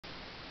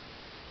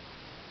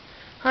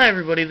Hi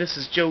everybody, this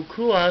is Joe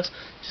Kulas.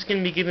 Just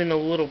going to be giving a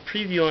little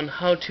preview on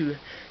how to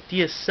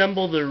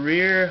deassemble the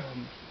rear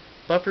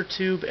buffer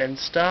tube and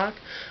stock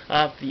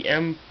of the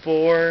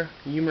M4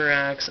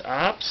 umarex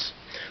Ops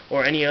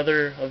or any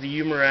other of the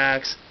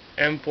umarex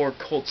M4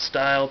 Colt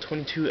style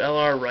 22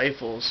 LR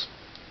rifles.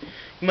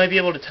 You might be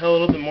able to tell a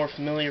little bit more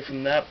familiar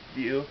from that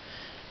view,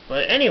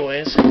 but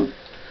anyways,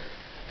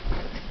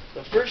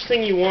 the first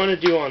thing you want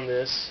to do on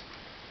this,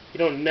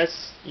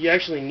 you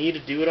actually need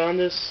to do it on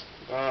this.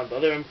 The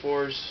other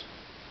M4s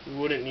you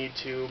wouldn't need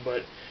to,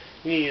 but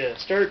you need to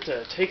start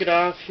to take it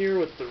off here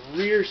with the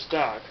rear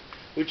stock,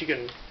 which you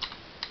can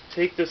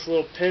take this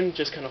little pin,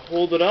 just kind of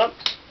hold it up,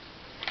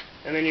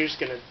 and then you're just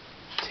going to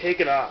take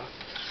it off.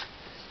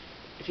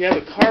 If you have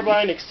a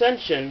carbine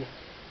extension,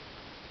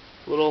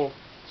 little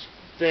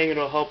thing,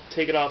 it'll help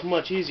take it off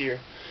much easier,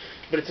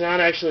 but it's not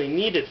actually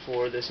needed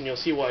for this, and you'll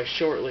see why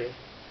shortly.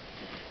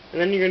 And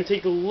then you're going to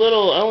take the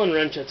little Allen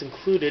wrench that's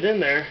included in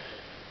there,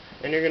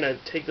 and you're going to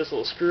take this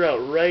little screw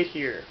out right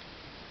here.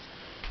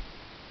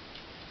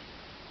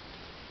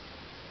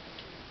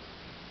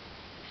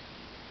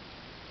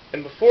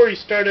 And before you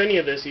start any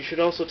of this, you should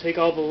also take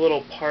all the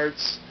little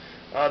parts,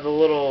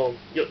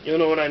 you'll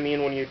know what I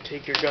mean when you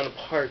take your gun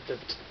apart,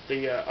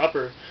 the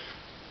upper.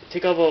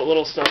 Take all the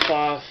little stuff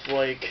off,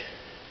 like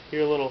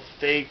your little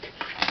fake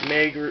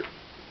mag,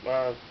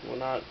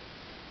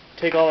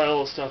 take all that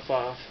little stuff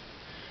off.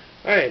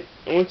 Alright,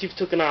 and once you've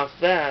taken off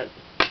that,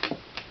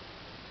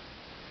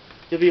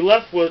 you'll be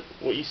left with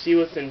what you see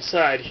what's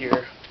inside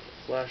here.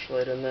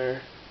 Flashlight in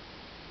there.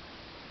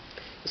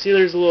 You see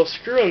there's a little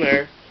screw in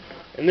there,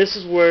 and this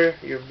is where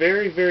your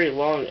very, very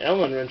long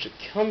Allen wrench that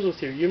comes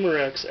with your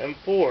umarex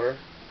M4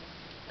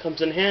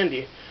 comes in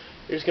handy.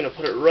 You're just going to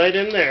put it right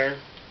in there,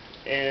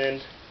 and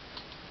it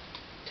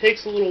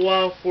takes a little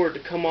while for it to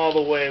come all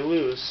the way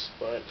loose,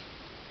 but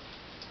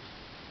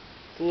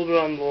it's a little bit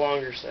on the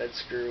longer side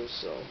screw,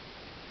 so.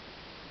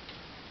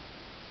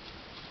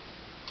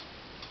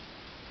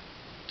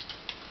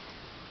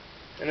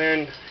 And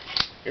then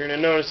you're going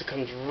to notice it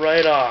comes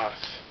right off.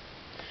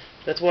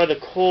 That's why the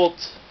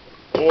Colt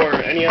or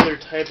any other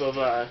type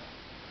of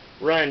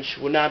wrench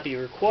would not be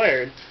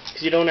required,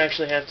 because you don't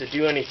actually have to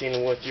do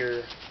anything with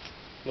your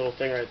little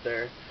thing right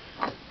there.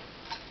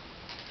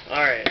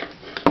 Alright,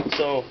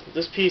 so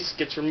this piece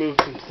gets removed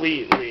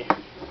completely.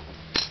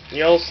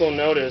 You also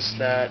notice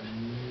that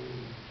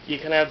you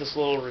can have this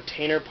little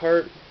retainer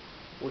part,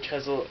 which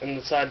has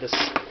inside this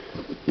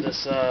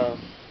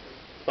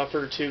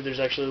buffer tube, there's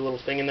actually a little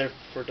thing in there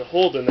for it to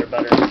hold in there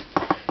better.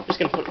 I'm just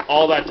going to put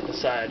all that to the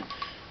side.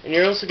 And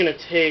you're also going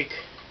to take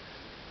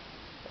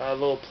a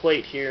little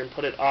plate here and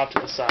put it off to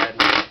the side.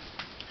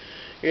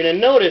 You're going to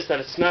notice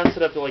that it's not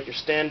set up like your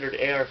standard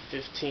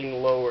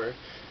AR-15 lower.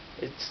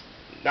 It's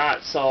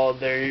not solid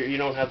there. You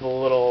don't have the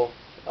little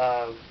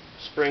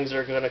springs that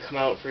are going to come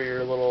out for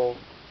your little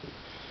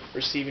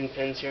receiving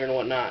pins here and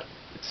whatnot.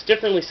 It's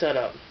differently set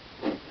up.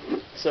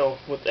 So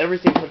with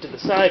everything put to the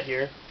side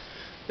here,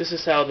 this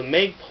is how the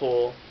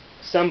magpul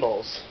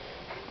assembles.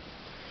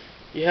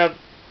 You have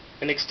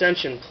an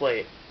extension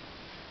plate.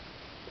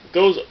 It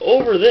goes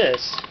over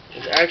this.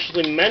 It's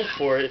actually meant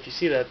for it. If you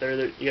see that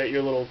there, you got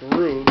your little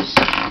grooves.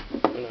 I'm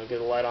going to get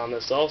a light on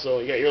this also.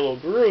 You got your little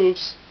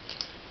grooves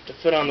to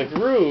fit on the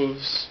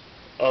grooves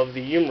of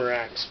the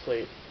umarex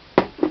plate.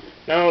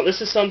 Now,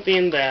 this is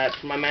something that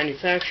my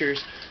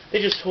manufacturers,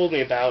 they just told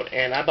me about,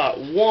 and I bought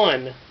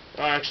one.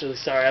 I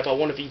bought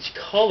one of each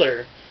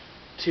color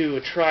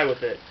to try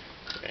with it.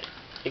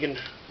 You can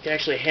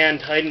actually hand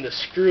tighten the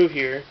screw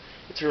here.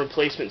 It's a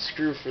replacement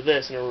screw for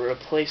this and a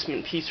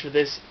replacement piece for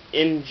this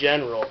in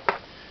general.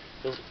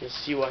 You'll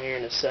see why here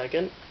in a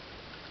second.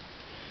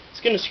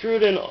 It's going to screw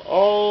it in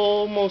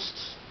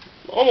almost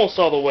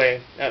all the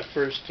way at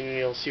first, and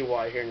you'll see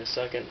why here in a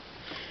second.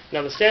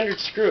 Now the standard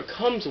screw it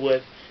comes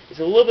with is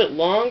a little bit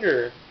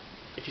longer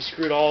if you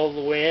screw it all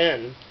the way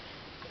in.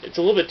 It's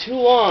a little bit too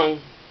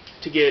long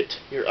to get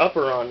your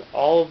upper on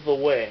all the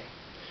way.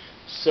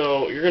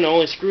 So you're going to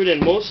only screw it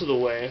in most of the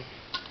way,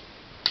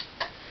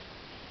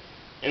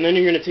 and then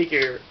you're going to take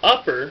your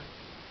upper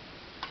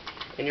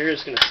and you're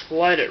just going to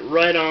slide it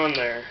right on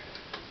there.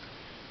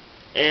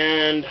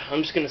 And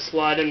I'm just going to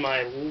slide in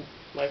my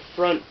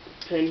front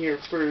pin here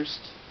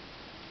first.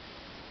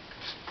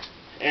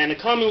 And a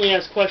commonly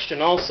asked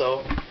question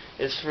also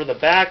is for the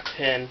back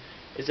pin.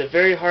 Is it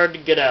very hard to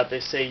get out? They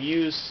say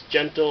use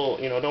gentle,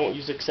 don't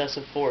use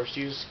excessive force,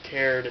 use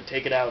care to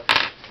take it out.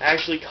 I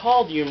actually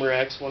called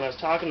umarex when I was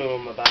talking to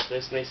them about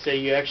this, and they say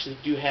you actually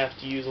do have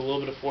to use a little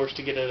bit of force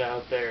to get it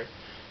out there,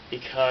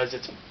 because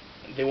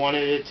they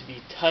wanted it to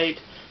be tight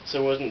so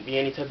there wouldn't be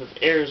any type of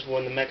errors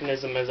when the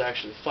mechanism is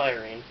actually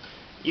firing.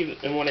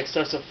 And when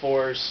excessive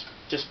force,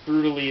 just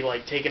brutally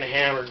like taking a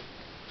hammer,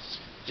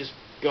 just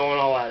going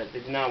all at it.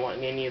 They do not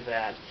want any of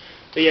that.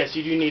 But yes,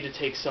 you do need to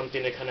take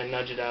something to kind of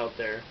nudge it out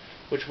there.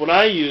 Which what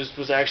I used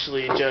was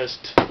actually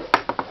just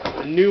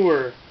a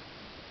newer,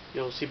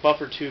 you'll see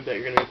buffer tube that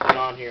you're going to put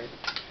on here.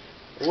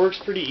 It works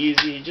pretty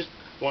easy. You just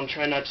want to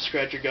try not to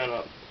scratch your gun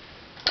up.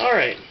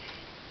 Alright,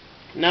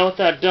 now with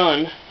that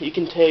done, you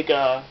can take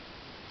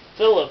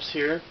Phillips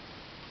here,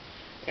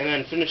 and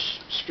then finish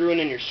screwing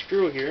in your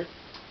screw here.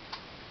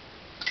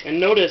 And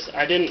notice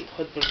I didn't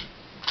put the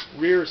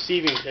rear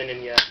receiving pin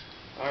in yet.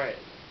 Alright.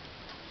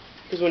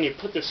 Because when you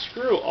put the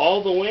screw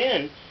all the way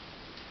in,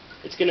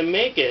 it's going to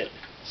make it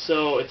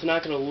so it's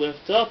not going to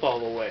lift up all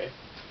the way.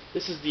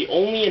 This is the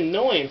only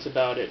annoyance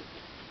about it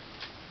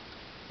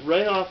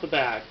right off the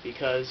back,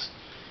 because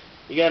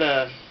you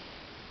gotta,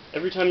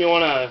 every time you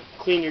want to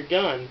clean your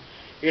gun,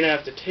 you're going to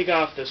have to take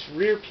off this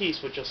rear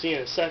piece, which you'll see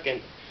in a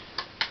second,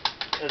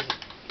 because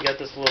you got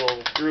this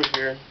little groove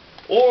here.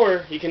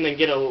 Or you can then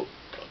get a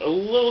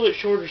little bit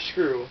shorter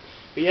screw,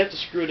 but you have to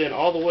screw it in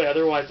all the way,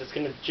 otherwise it's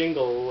going to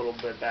jingle a little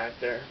bit back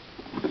there.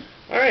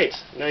 Alright,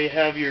 now you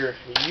have your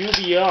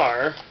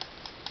UBR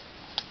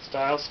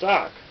style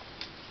stock.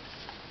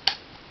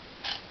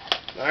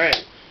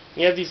 Alright,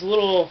 you have these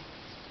little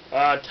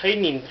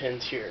tightening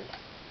pins here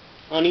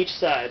on each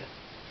side,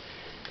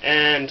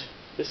 and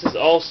this is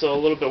also a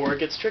little bit where it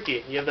gets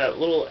tricky. You have that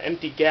little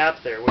empty gap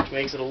there, which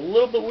makes it a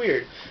little bit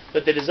weird,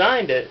 but they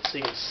designed it so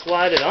you can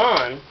slide it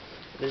on.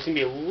 There's going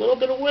to be a little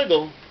bit of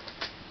wiggle,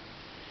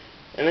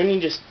 and then you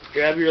just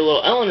grab your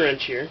little Allen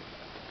wrench here,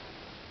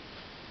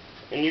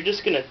 and you're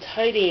just going to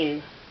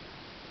tighten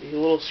the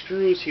little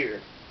screws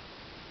here.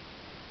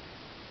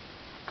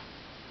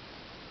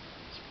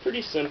 It's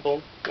pretty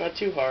simple, not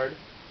too hard.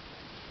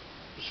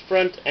 There's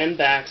front and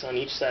backs on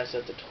each side, so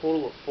that's a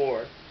total of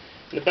 4.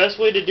 And the best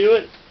way to do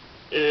it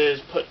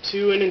is put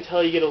 2 in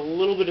until you get a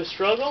little bit of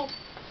struggle,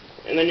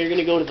 and then you're going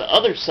to go to the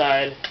other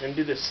side and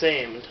do the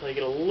same until you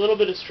get a little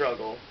bit of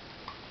struggle.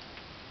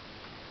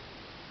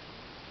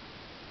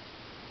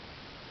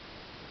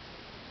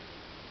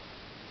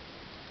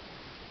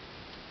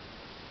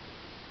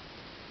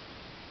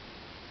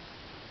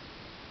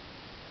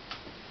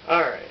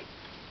 Alright.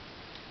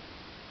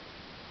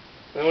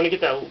 And when you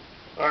get that,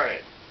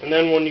 alright. And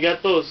then when you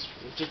got those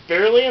just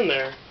barely in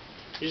there,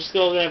 you're just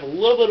going to have a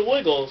little bit of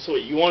wiggle. So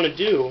what you want to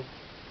do,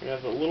 you're going to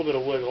have a little bit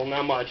of wiggle,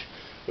 not much.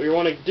 What you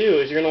want to do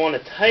is you're going to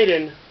want to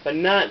tighten, but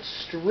not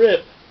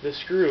strip the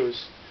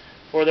screws,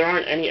 for there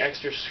aren't any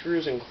extra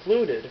screws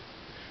included.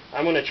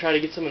 I'm going to try to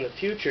get some in the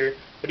future,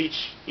 but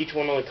each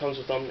one only comes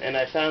with them, and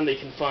I found that you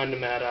can find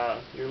them at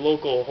your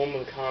local Home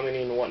of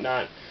Comedy and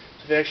whatnot.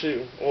 So if you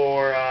actually,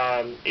 or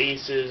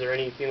Aces or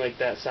anything like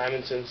that,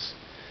 Simonson's,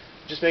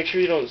 just make sure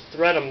you don't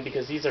thread them,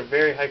 because these are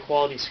very high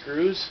quality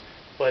screws,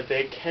 but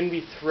they can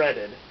be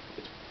threaded,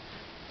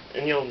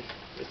 and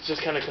it's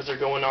just kind of because they're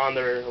going on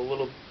there a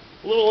little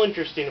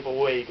interesting of a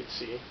way, you could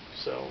see.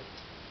 So,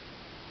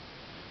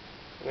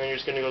 and then you're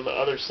just going to go to the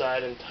other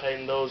side and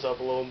tighten those up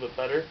a little bit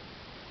better.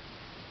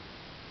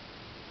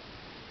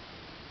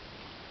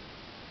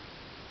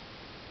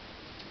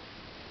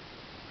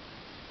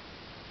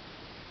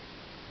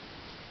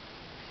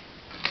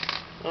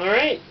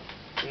 Alright,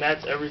 and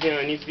that's everything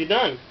that needs to be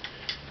done.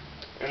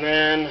 And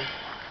then,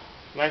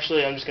 I'm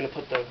just going to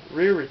put the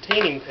rear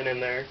retaining pin in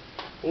there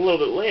a little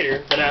bit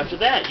later, but after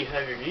that you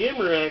have your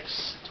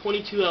umarex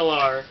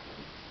 22LR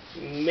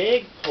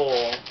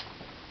magpul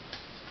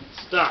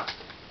stock.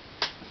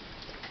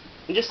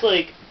 And just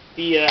like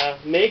the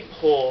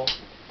magpul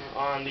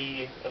on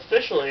the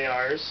official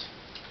ARs,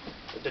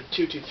 the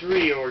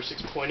 223 or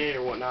 6.8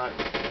 or whatnot,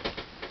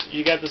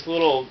 you got this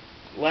little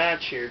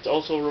latch here. It's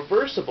also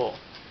reversible.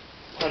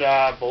 Put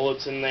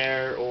bullets in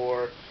there,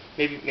 or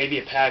maybe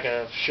a pack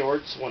of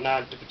shorts,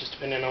 whatnot, just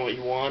depending on what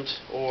you want,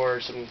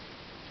 or some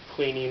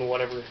cleaning,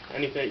 whatever,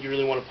 anything that you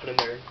really want to put in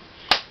there.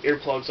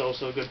 Earplugs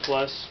also a good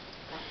plus.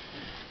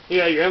 You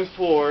got your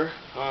M4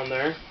 on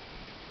there,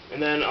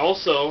 and then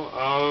also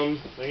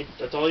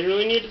that's all you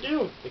really need to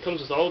do. It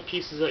comes with all the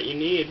pieces that you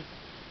need.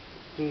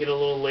 You can get a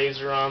little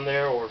laser on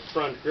there, or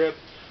front grip,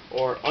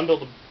 or under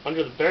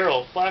the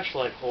barrel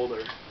flashlight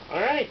holder.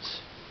 Alright.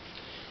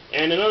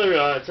 And another,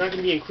 it's not going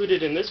to be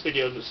included in this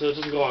video, so it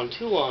doesn't go on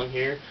too long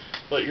here,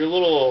 but your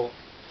little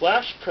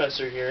flash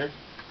presser here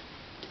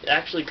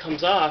actually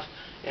comes off,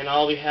 and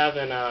I'll be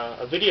having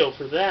a video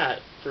for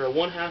that, for a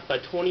 1/2 by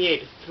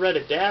 28 thread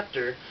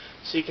adapter,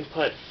 so you can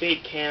put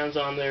fake cans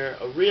on there,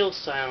 a real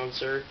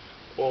silencer,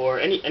 or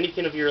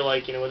anything of your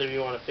liking, whether you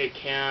want a fake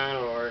can,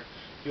 or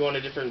you want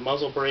a different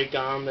muzzle brake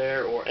on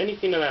there, or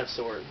anything of that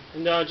sort.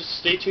 And just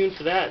stay tuned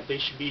for that. They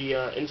should be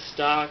in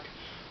stock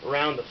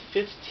around the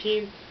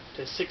 15th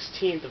to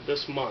 16th of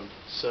this month,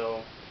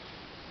 so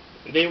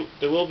they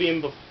will be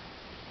in.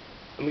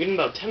 I'm getting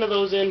about 10 of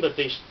those in, but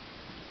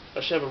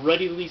I should have a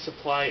ready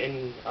supply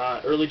in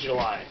early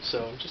July.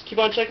 So just keep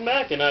on checking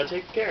back, and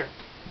take care.